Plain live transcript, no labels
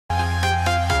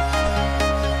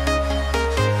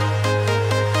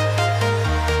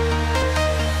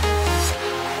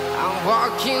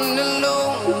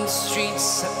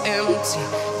see.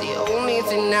 The only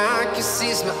thing I can see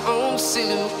is my own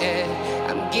silhouette.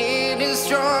 I'm getting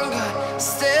stronger,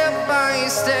 step by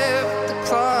step. The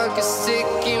clock is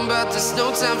ticking, but there's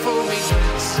no time for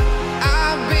regrets.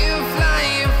 I've been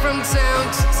flying from town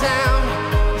to town,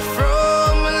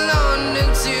 from London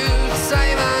to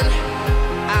Taiwan.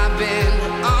 I've been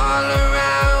all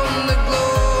around the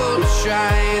globe,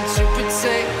 trying to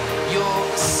protect your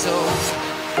soul.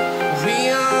 We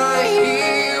are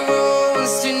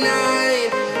heroes tonight.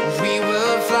 We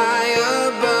will fly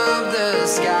above the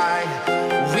sky.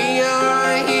 We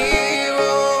are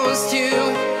heroes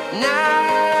tonight.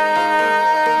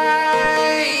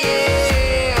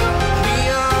 Yeah. We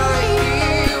are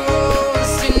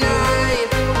heroes tonight.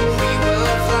 We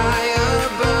will fly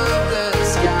above the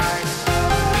sky.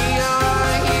 We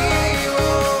are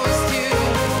heroes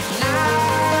tonight.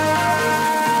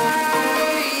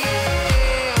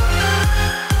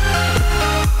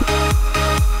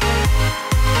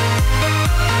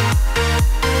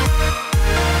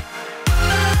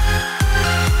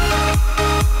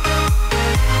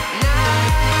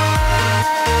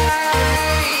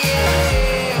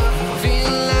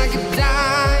 Feeling like a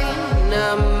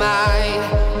dynamite,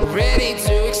 ready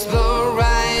to explode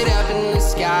right up in the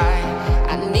sky.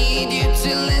 I need you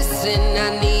to listen, I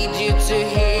need you to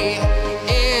hear,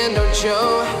 and don't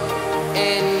show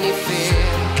any fear.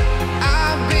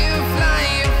 I've been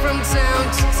flying from town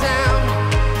to town,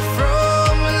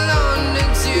 from London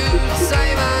to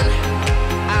Taiwan.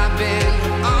 I've been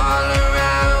all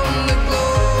around the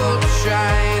globe,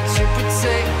 trying to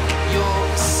protect your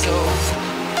soul.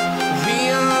 We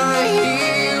are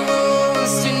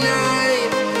heroes tonight.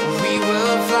 We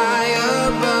will fly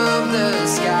above the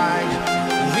sky.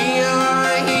 We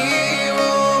are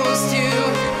heroes tonight.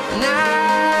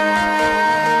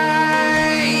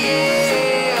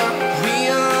 Yeah. We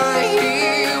are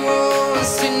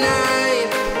heroes tonight.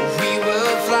 We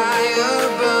will fly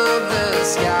above the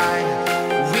sky.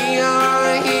 We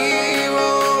are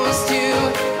heroes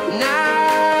tonight.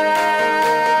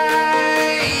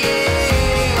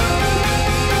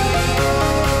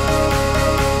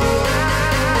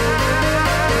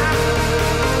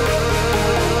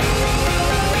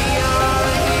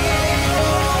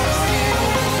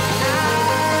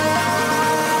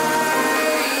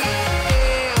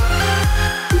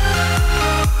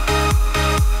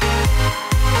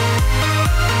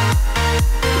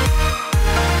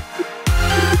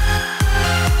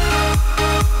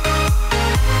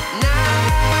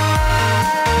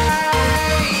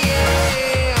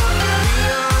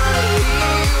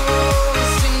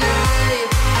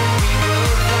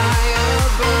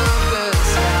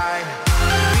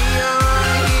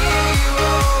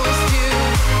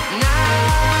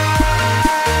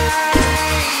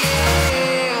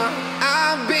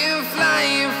 I've been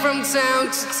flying from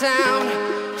town to town,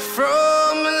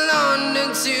 from London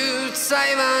to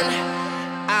Taiwan.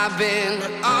 I've been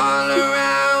all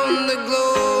around the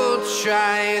globe,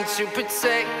 trying to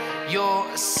protect your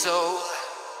soul.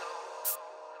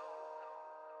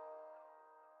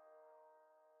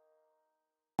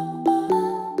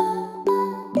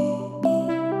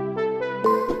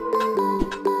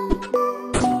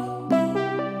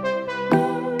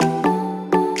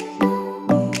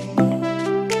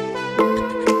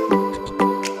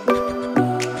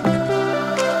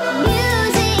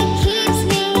 Music keeps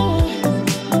me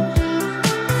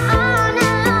on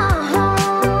alone.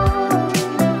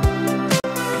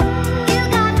 You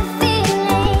got the feeling.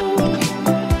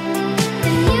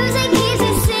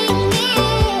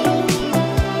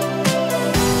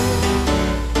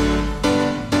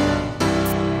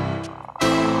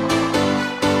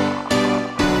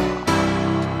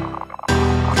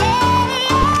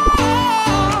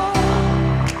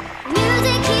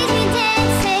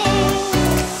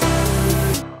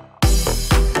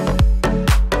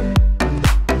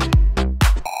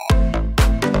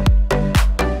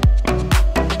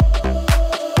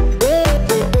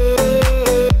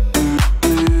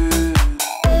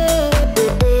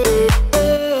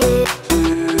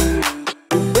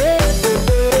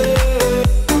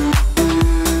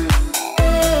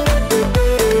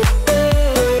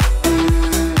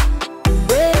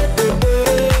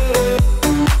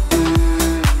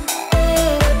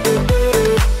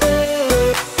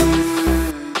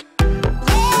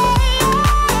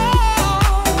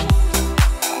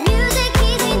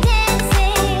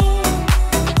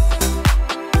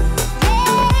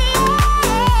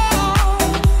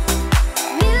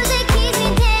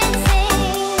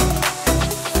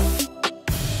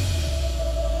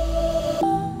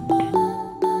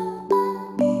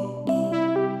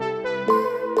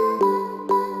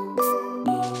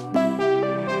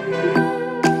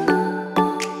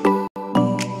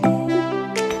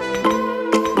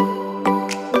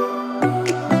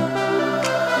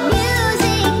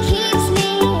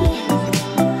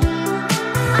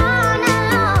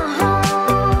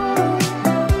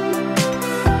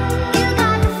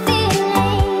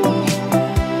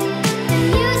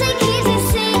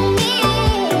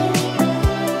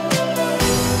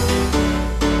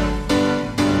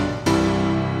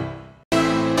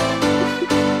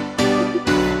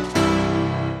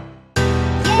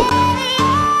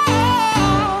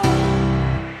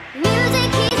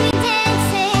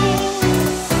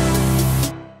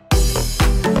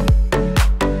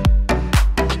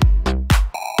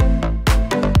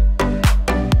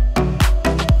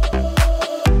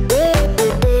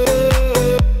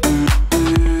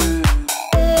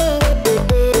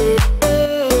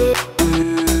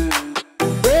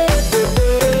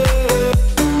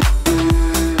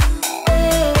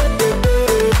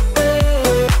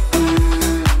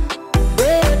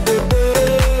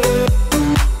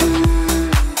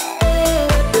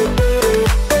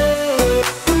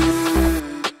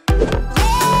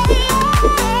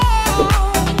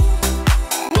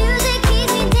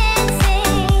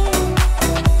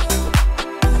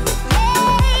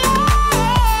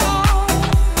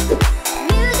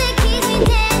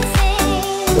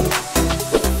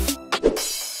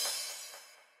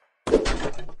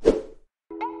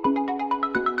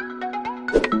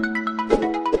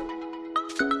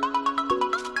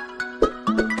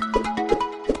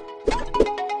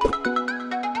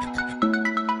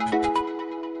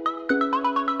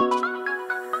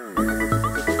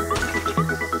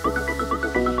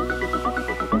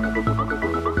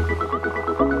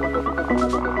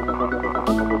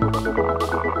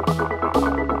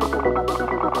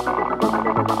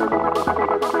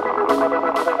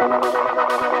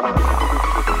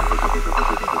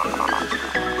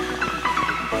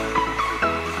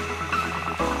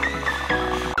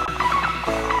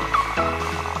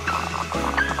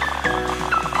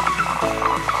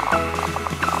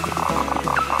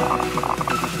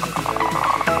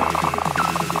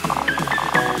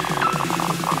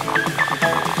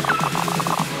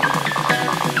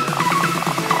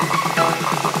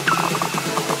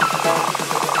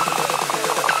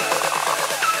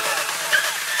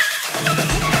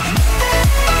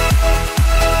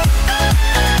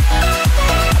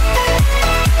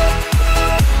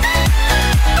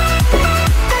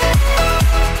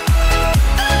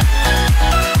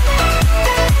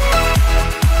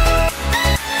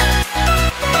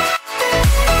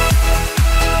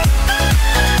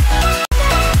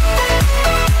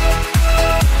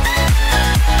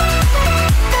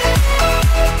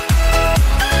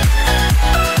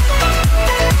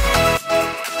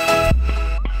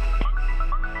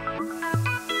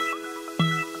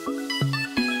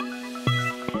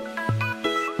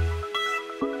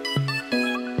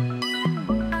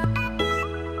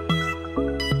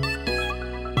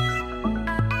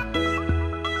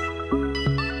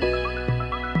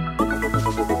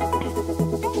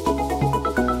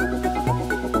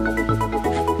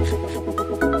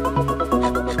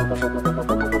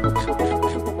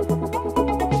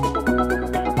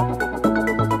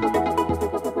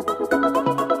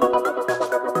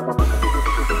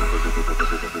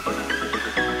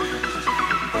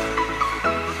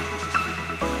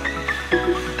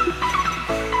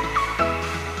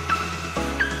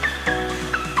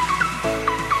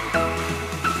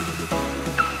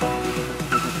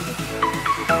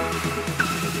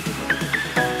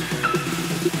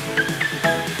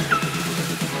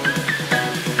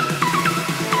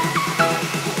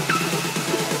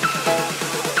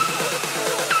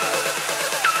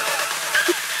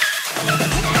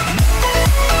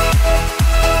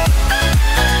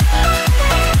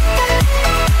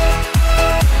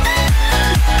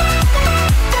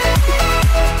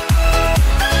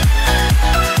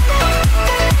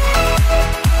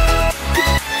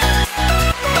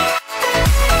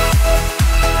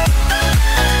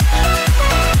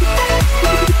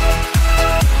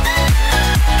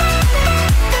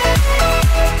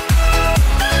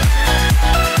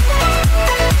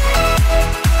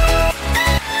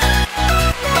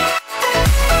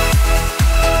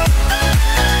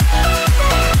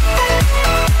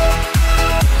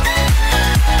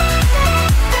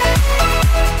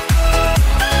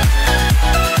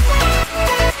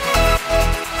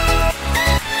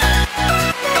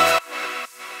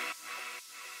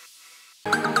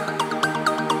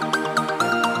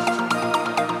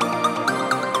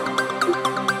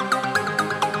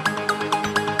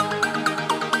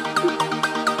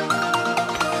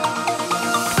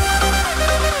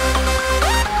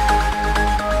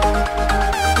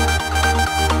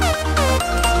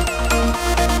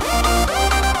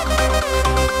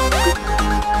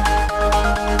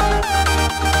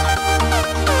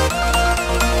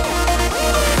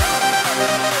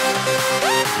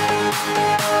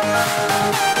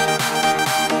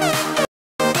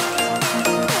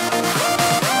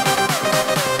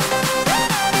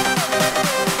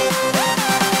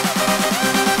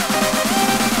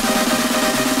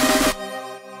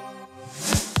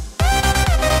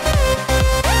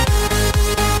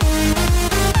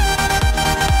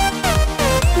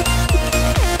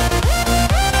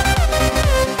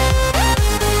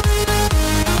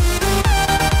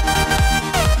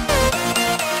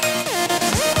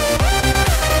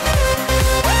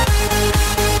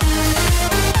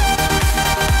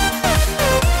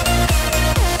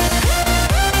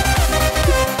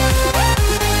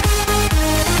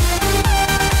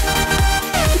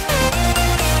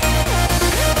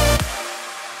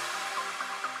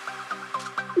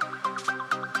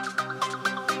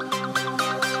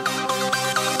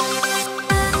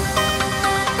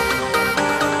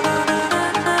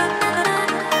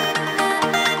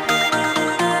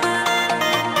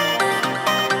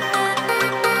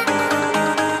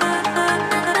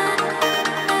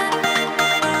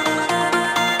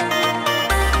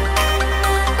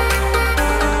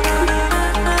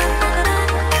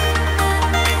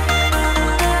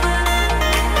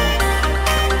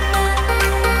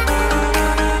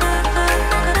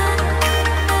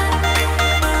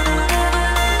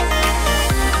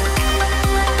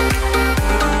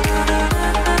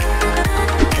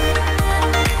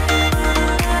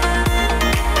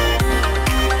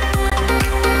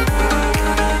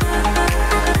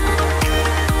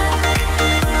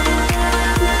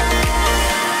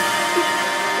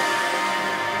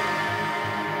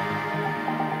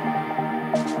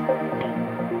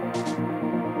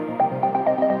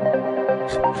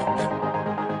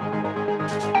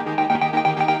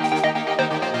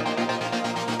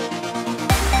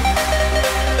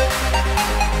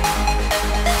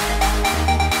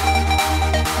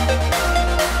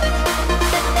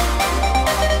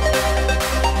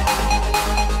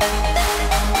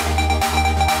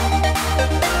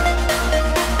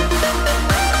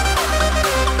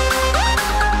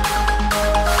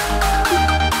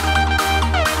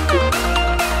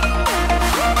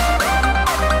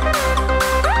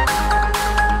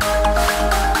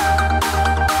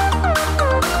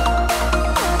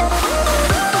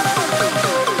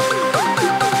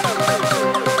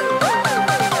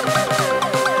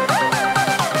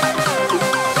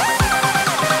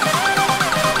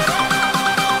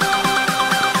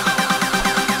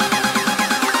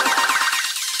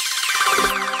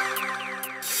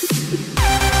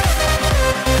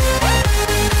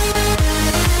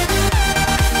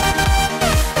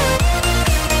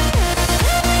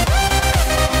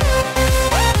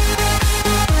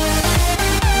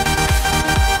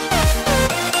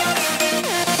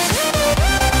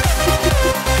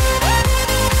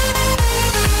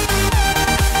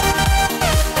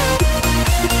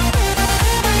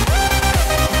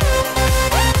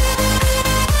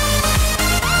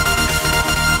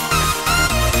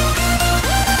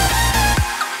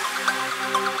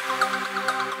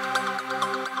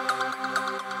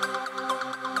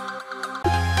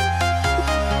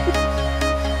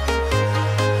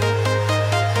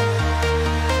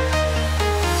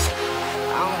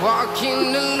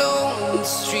 Walking alone, the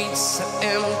streets are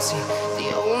empty. The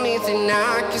only thing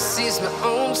I can see is my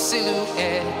own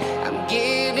silhouette. I'm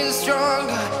getting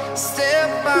stronger,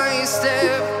 step by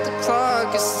step. The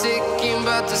clock is ticking,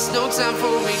 but there's no time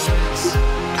for regrets.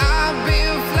 I've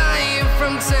been flying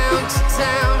from town to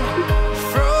town,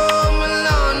 from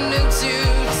London to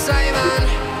Taiwan.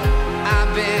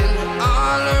 I've been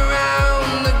all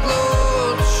around the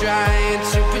globe, trying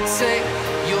to protect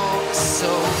your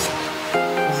soul.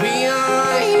 We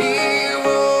are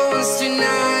heroes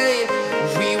tonight.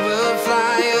 We will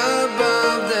fly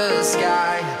above the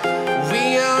sky.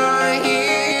 We are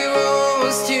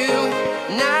heroes tonight.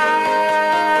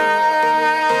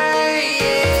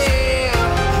 Yeah.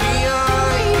 We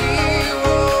are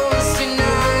heroes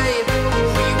tonight.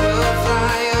 We will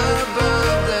fly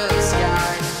above the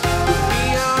sky. We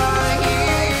are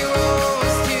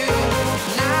heroes tonight.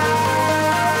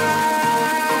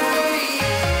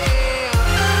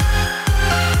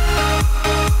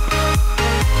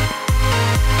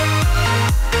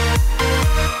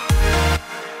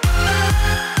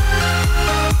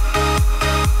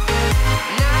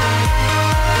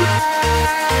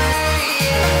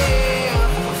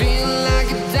 Feel like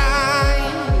a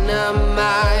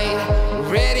dynamite,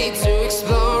 ready to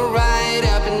explode right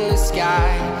up in the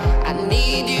sky. I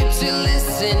need you to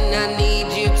listen, I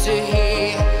need you to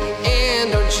hear,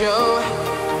 and don't show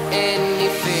any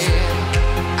fear.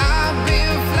 I've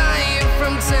been flying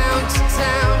from town to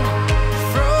town,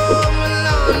 from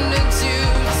London to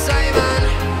Taiwan.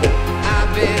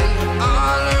 I've been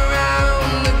all around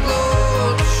the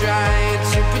globe, trying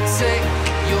to protect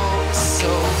your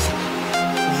soul.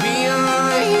 We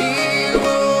are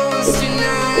heroes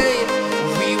tonight.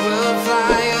 We will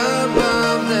fly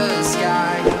above the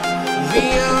sky. We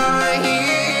are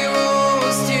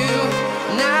heroes tonight.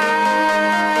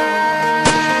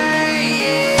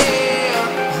 Yeah.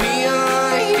 We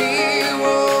are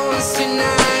heroes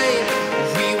tonight.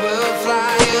 We will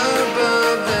fly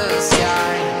above the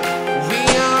sky. We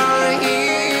are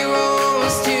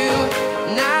heroes tonight.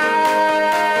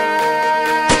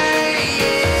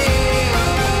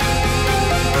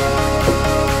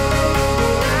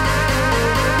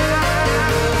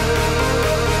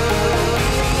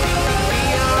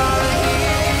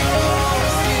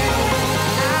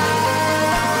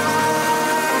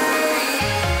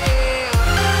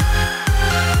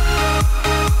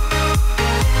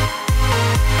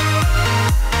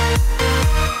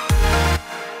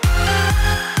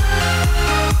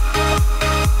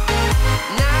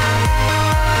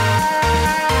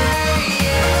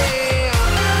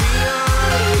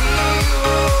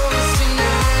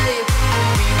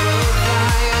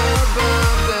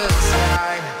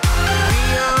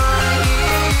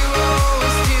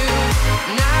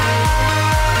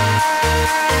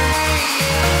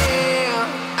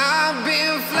 I've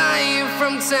been flying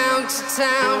from town to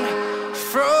town,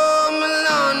 from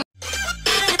London